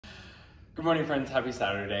Good morning, friends. Happy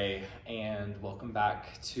Saturday, and welcome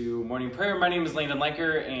back to morning prayer. My name is Landon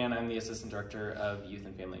Leiker, and I'm the Assistant Director of Youth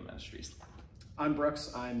and Family Ministries. I'm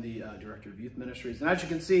Brooks. I'm the Director of Youth Ministries. And as you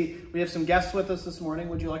can see, we have some guests with us this morning.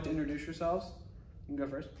 Would you like to introduce yourselves? You can go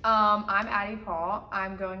first. I'm Addie Paul.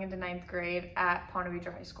 I'm going into 9th grade at Ponte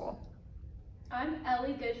Vedra High School. I'm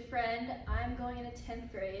Ellie Goodfriend. I'm going into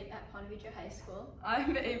 10th grade at Ponte Vedra High School.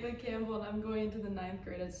 I'm Ava Campbell, and I'm going into the 9th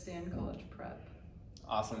grade at Stand College Prep.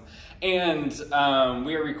 Awesome. And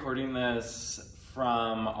we are recording this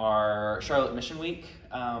from our Charlotte Mission Week.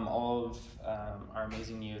 All of our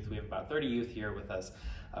amazing youth, we have about 30 youth here with us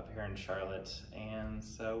up here in Charlotte. And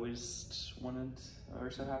so we're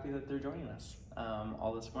so happy that they're joining us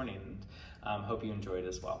all this morning. And hope you enjoyed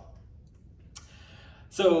as well.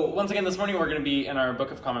 So once again, this morning we're going to be in our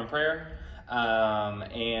Book of Common Prayer.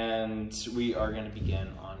 And we are going to begin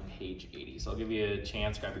on page 80. So I'll give you a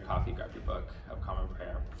chance, grab your coffee, grab your Book of Common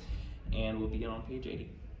Prayer, and we'll begin on page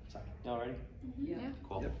 80. So, y'all ready? Yeah.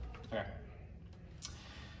 Cool. Yep. Okay.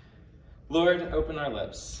 Lord, open our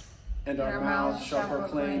lips, And our mouths shall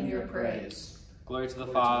proclaim your praise. Glory to the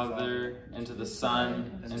Father, and to the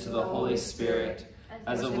Son, and to the Holy Spirit,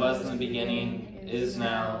 as it was in the beginning, is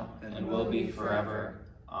now, and will be forever.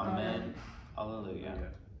 Amen. Hallelujah.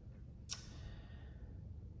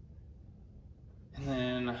 And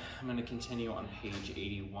then I'm going to continue on page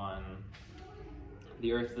 81.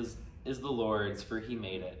 The earth is the Lord's, for he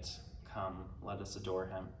made it. Come, let us adore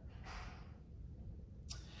him.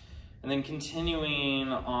 And then continuing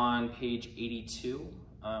on page 82,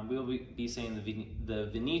 we will be saying the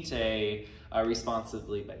Venite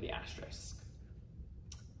responsively by the asterisk.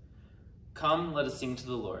 Come, let us sing to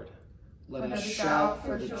the Lord. Let us shout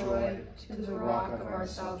for joy to the rock of our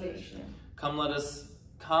salvation. Let us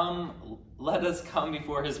come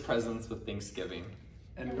before his presence with thanksgiving.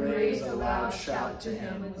 And raise a loud shout to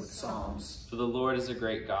him with psalms. For the Lord is a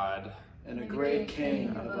great God, and a great King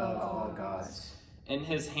above all gods. In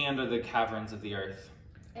his hand are the caverns of the earth.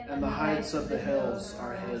 And the heights of the hills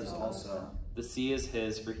are his also. The sea is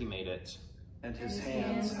his, for he made it. And his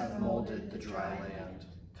hands have molded the dry land.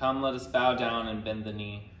 Come, let us bow down and bend the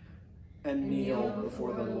knee. And kneel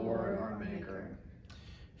before the Lord our Maker.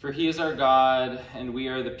 For he is our God, and we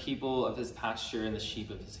are the people of his pasture and the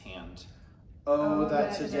sheep of his hand. Oh,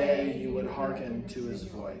 that today you would hearken to his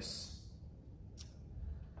voice.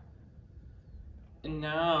 And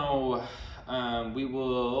now we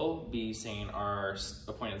will be saying our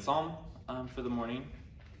appointed psalm for the morning.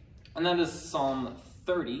 And that is Psalm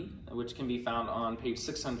 30, which can be found on page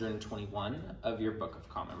 621 of your Book of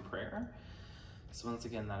Common Prayer. So once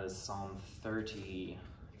again, that is Psalm 30,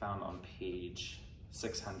 found on page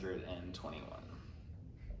 621.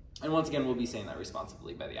 And once again, we'll be saying that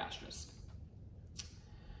responsively by the asterisk.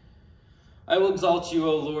 I will exalt you,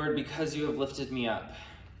 O Lord, because you have lifted me up.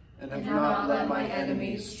 And have not let my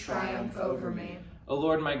enemies triumph over me. O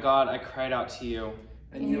Lord, my God, I cried out to you.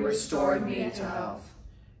 And you restored me to health.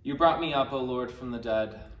 You brought me up, O Lord, from the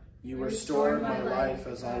dead. You restored my life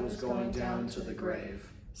as I was going down to the grave.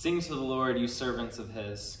 Sing to the Lord, you servants of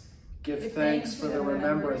his. Give thanks for the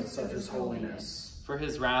remembrance of his holiness. For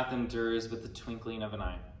his wrath endures with the twinkling of an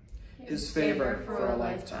eye. His favor for a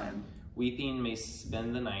lifetime. Weeping may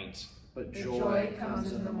spend the night. But joy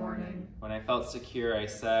comes in the morning. When I felt secure, I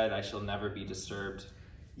said, I shall never be disturbed.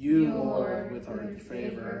 You, Lord, with your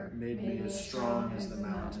favor, made me as strong as the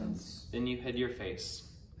mountains. Then you hid your face.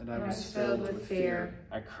 And I was filled with fear.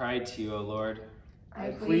 I cried to you, O Lord. I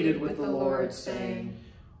pleaded with the Lord, saying,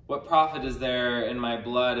 what profit is there in my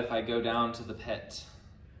blood if I go down to the pit?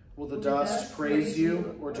 Will the dust praise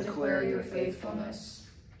you or declare your faithfulness?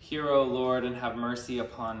 Hear, O Lord, and have mercy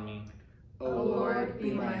upon me. O Lord, be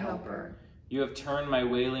my helper. You have turned my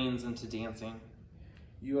wailings into dancing.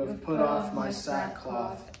 You have put off my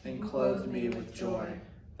sackcloth and clothed me with joy.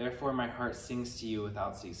 Therefore my heart sings to you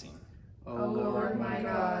without ceasing. O Lord, my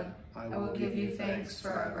God, I will give you thanks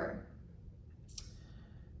forever.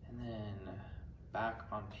 And then back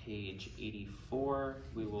on page 84,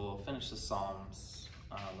 we will finish the Psalms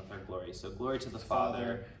with our glory. So glory to the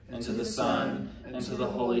Father, and to the Son, and to the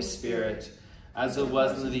Holy Spirit, as it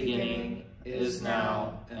was in the beginning, is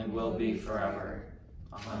now, and will be forever.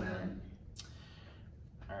 Amen.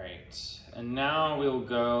 All right, and now we'll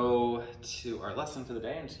go to our lesson for the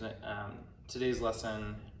day. And today's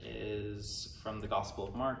lesson is from the Gospel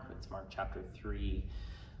of Mark. It's Mark chapter 3,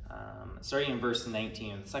 starting in verse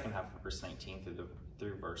 19, the second half of verse 19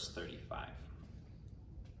 through verse 35.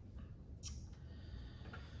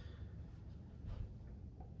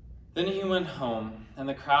 Then he went home, and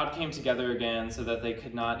the crowd came together again so that they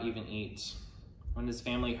could not even eat. When his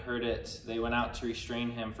family heard it, they went out to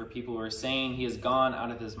restrain him, for people were saying he has gone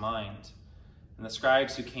out of his mind. And the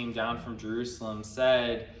scribes who came down from Jerusalem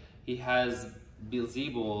said, he has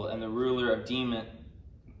Beelzebul, and the ruler of demons,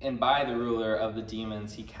 and by the ruler of the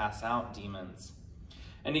demons he casts out demons.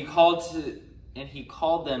 And he called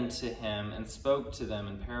them to him and spoke to them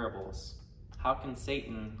in parables. How can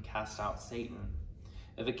Satan cast out Satan?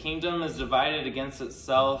 If a kingdom is divided against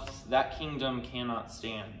itself, that kingdom cannot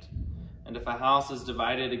stand. And if a house is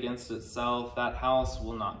divided against itself, that house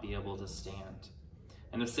will not be able to stand.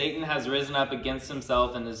 And if Satan has risen up against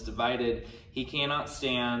himself and is divided, he cannot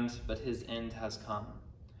stand, but his end has come.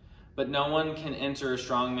 But no one can enter a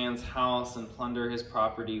strong man's house and plunder his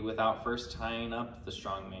property without first tying up the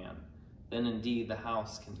strong man. Then indeed the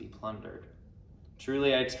house can be plundered.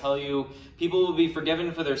 Truly I tell you, people will be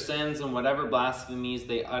forgiven for their sins and whatever blasphemies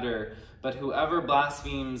they utter, but whoever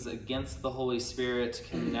blasphemes against the Holy Spirit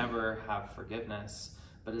can never have forgiveness,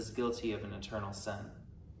 but is guilty of an eternal sin.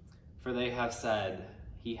 For they have said,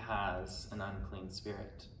 he has an unclean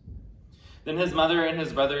spirit. Then his mother and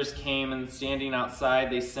his brothers came, and standing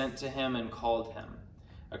outside, they sent to him and called him.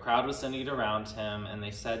 A crowd was sitting around him, and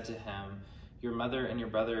they said to him, your mother and your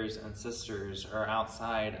brothers and sisters are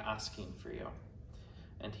outside asking for you.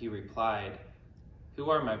 And he replied,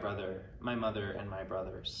 who are my mother, and my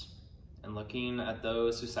brothers? And looking at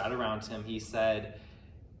those who sat around him, he said,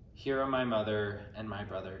 here are my mother and my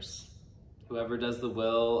brothers. Whoever does the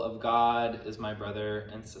will of God is my brother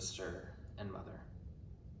and sister and mother.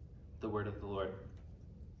 The word of the Lord.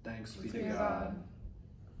 Thanks be to God.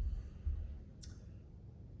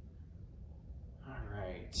 All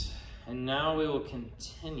right. And now we will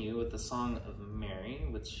continue with the Song of Mary,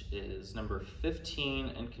 which is number 15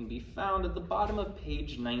 and can be found at the bottom of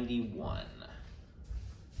page 91.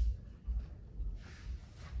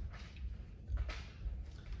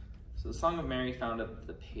 So the Song of Mary found at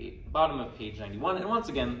the bottom of page 91. And once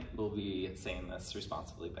again, we'll be saying this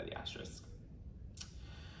responsibly by the asterisk.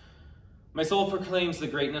 My soul proclaims the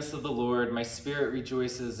greatness of the Lord. My spirit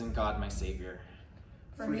rejoices in God my Savior.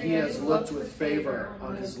 For he has looked with favor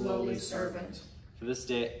on his lowly servant.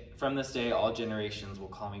 From this day, all generations will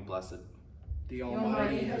call me blessed. The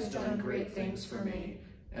Almighty has done great things for me,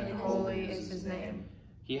 and holy is his name.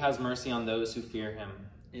 He has mercy on those who fear him.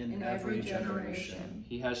 In every generation.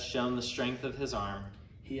 He has shown the strength of his arm.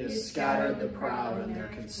 He has scattered the proud in their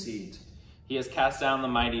conceit. He has cast down the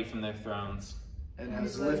mighty from their thrones. And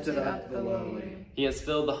has lifted up the lowly. He has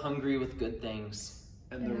filled the hungry with good things.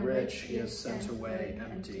 And the rich he has sent away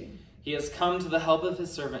empty. He has come to the help of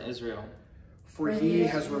his servant Israel. For he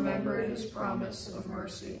has remembered his promise of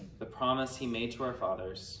mercy. The promise he made to our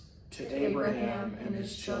fathers. To Abraham and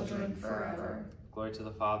his children forever. Glory to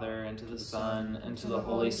the Father, and to the Son, and to the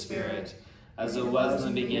Holy Spirit, as it was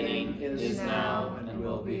in the beginning, is now, and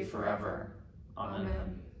will be forever.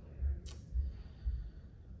 Amen.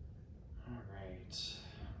 All right.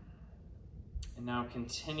 And now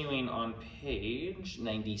continuing on page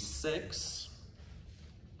 96,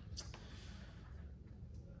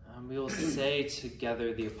 we will say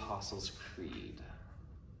together the Apostles' Creed.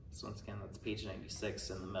 So once again, that's page 96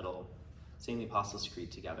 in the middle, saying the Apostles'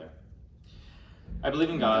 Creed together. I believe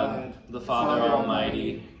in God, the Father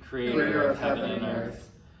Almighty, creator of heaven and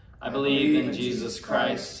earth. I believe in Jesus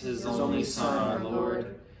Christ, his only Son, our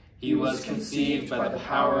Lord. He was conceived by the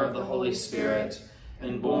power of the Holy Spirit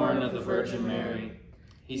and born of the Virgin Mary.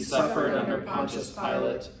 He suffered under Pontius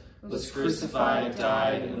Pilate, was crucified,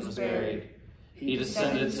 died, and was buried. He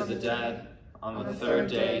descended to the dead. On the third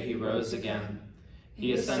day he rose again.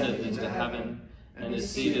 He ascended into heaven and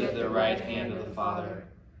is seated at the right hand of the Father.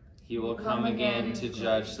 He will come again to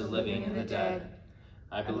judge the living and the dead.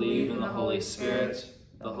 I believe in the Holy Spirit,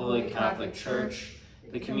 the Holy Catholic Church,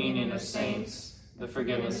 the communion of saints, the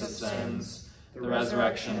forgiveness of sins, the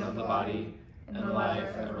resurrection of the body, and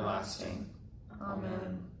life everlasting.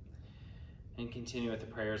 Amen. And continue with the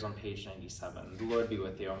prayers on page 97. The Lord be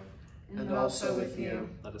with you. And also with you.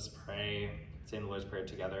 Let us pray, saying the Lord's Prayer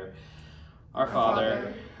together. Our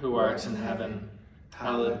Father, who art in heaven,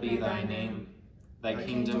 hallowed be thy name. Thy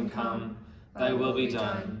kingdom come, thy will be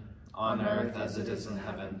done, on earth as it is in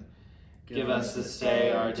heaven. Give us this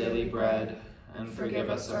day our daily bread, and forgive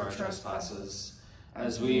us our trespasses,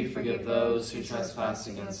 as we forgive those who trespass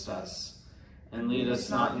against us. And lead us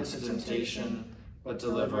not into temptation, but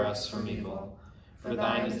deliver us from evil. For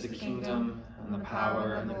thine is the kingdom, and the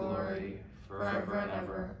power, and the glory, forever and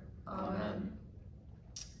ever. Amen.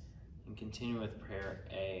 And continue with prayer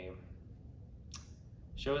A.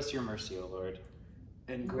 Show us your mercy, O Lord.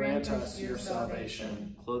 And grant us your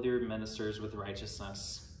salvation. Clothe your ministers with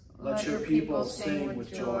righteousness. Let your people sing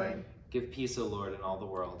with joy. Give peace, O Lord, in all the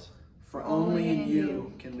world. For only in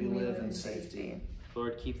you can we live in safety.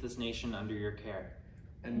 Lord, keep this nation under your care.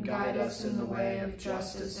 And guide us in the way of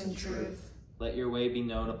justice and truth. Let your way be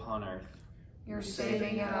known upon earth. Your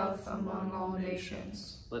saving health among all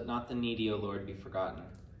nations. Let not the needy, O Lord, be forgotten.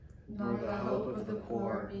 Nor the hope of the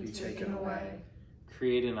poor be taken away.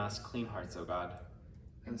 Create in us clean hearts, O God.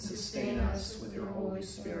 And sustain us with your Holy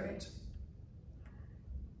Spirit.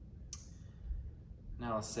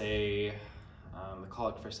 Now I'll say the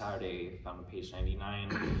collect for Saturday, found on page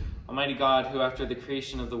 99. Almighty God, who after the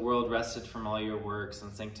creation of the world rested from all your works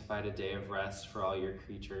and sanctified a day of rest for all your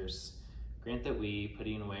creatures, grant that we,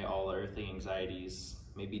 putting away all earthly anxieties,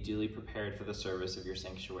 may be duly prepared for the service of your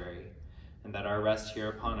sanctuary, and that our rest here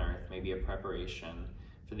upon earth may be a preparation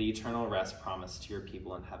for the eternal rest promised to your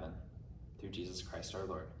people in heaven. Through Jesus Christ our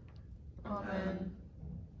Lord. Amen.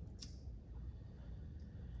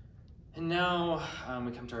 And now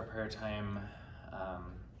we come to our prayer time.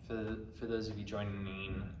 For those of you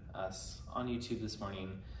joining us on YouTube this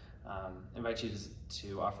morning, I invite you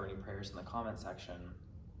to offer any prayers in the comment section.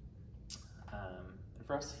 And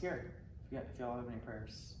for us here, if y'all have any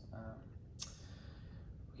prayers,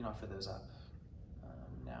 we can offer those up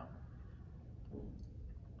now.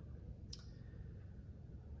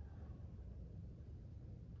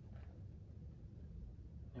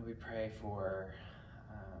 And we pray for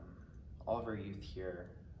all of our youth here.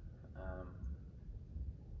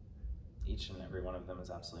 Each and every one of them is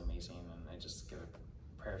absolutely amazing, and I just give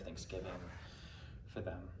a prayer of thanksgiving for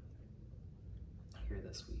them here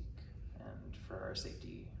this week and for our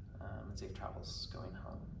safety and safe travels going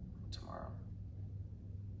home tomorrow.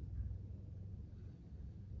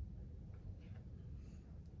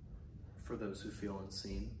 For those who feel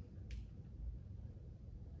unseen.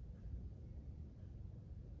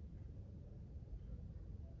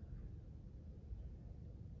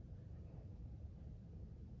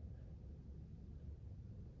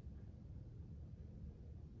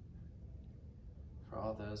 For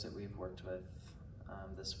all those that we've worked with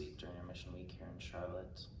this week during our mission week here in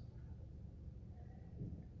Charlotte.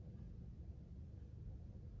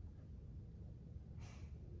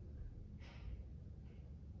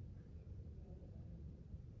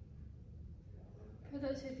 For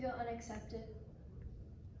those who feel unaccepted.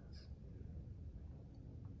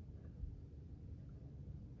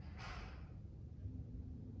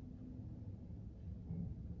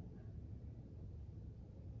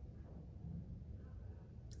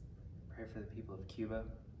 Pray for the people of Cuba.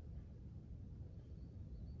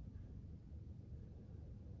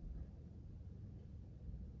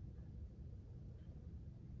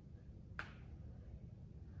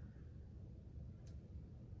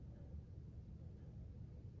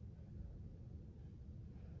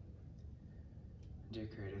 Dear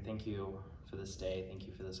Creator, thank you for this day. Thank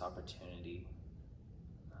you for this opportunity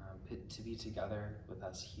to be together with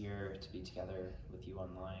us here, to be together with you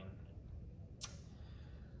online.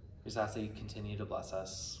 We just ask that you continue to bless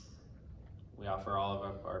us. We offer all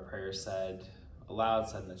of our prayers said aloud,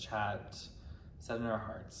 said in the chat, said in our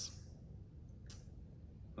hearts.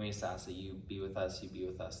 We just ask that you be with us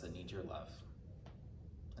that need your love,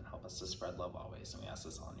 and help us to spread love always. And we ask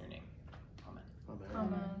this all in your name. Amen. Amen.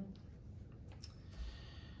 Amen.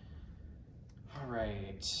 All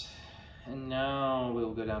right, and now we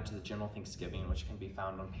will go down to the General Thanksgiving, which can be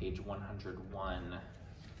found on page 101.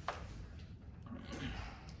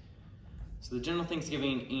 So the General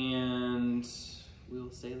Thanksgiving, and we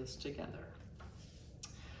will say this together.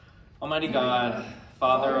 Almighty God,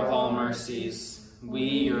 Father of all mercies, we,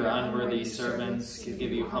 your unworthy servants,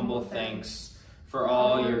 give you humble thanks for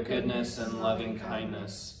all your goodness and loving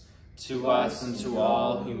kindness to us and to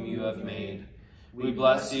all whom you have made. We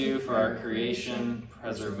bless you for our creation,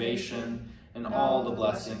 preservation, and all the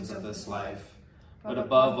blessings of this life, but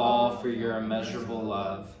above all for your immeasurable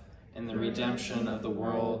love and the redemption of the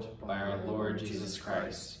world by our Lord Jesus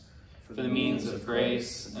Christ, for the means of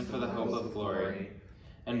grace and for the hope of glory.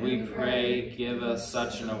 And we pray, give us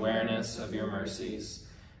such an awareness of your mercies,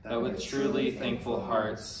 that with truly thankful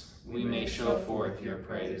hearts we may show forth your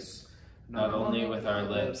praise, not only with our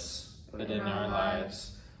lips, but in our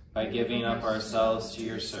lives, by giving up ourselves to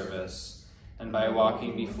your service, and by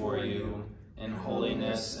walking before you in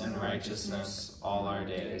holiness and righteousness all our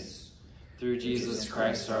days. Through Jesus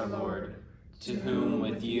Christ our Lord, to whom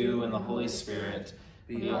with you and the Holy Spirit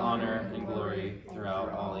be honor and glory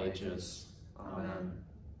throughout all ages. Amen.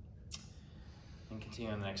 And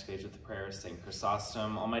continue on the next page with the prayer of St.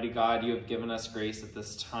 Chrysostom. Almighty God, you have given us grace at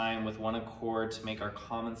this time with one accord to make our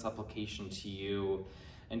common supplication to you.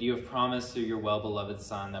 And you have promised through your well-beloved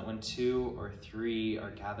Son that when 2 or 3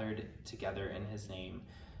 are gathered together in his name,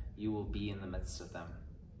 you will be in the midst of them.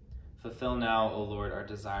 Fulfill now, O Lord, our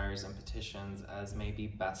desires and petitions as may be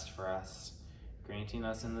best for us, granting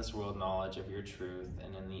us in this world knowledge of your truth,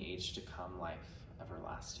 and in the age to come life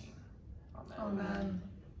everlasting. Amen. Amen.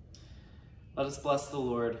 Let us bless the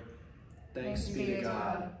Lord. Thanks be to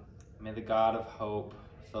God. May the God of hope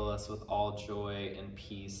fill us with all joy and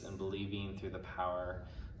peace in believing through the power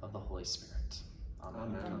of the Holy Spirit.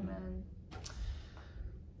 Amen. Amen.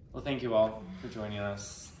 Well, thank you all for joining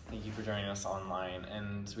us. Thank you for joining us online,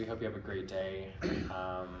 and we hope you have a great day.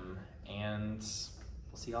 And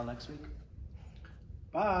we'll see y'all next week.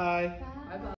 Bye. Bye. Bye-bye.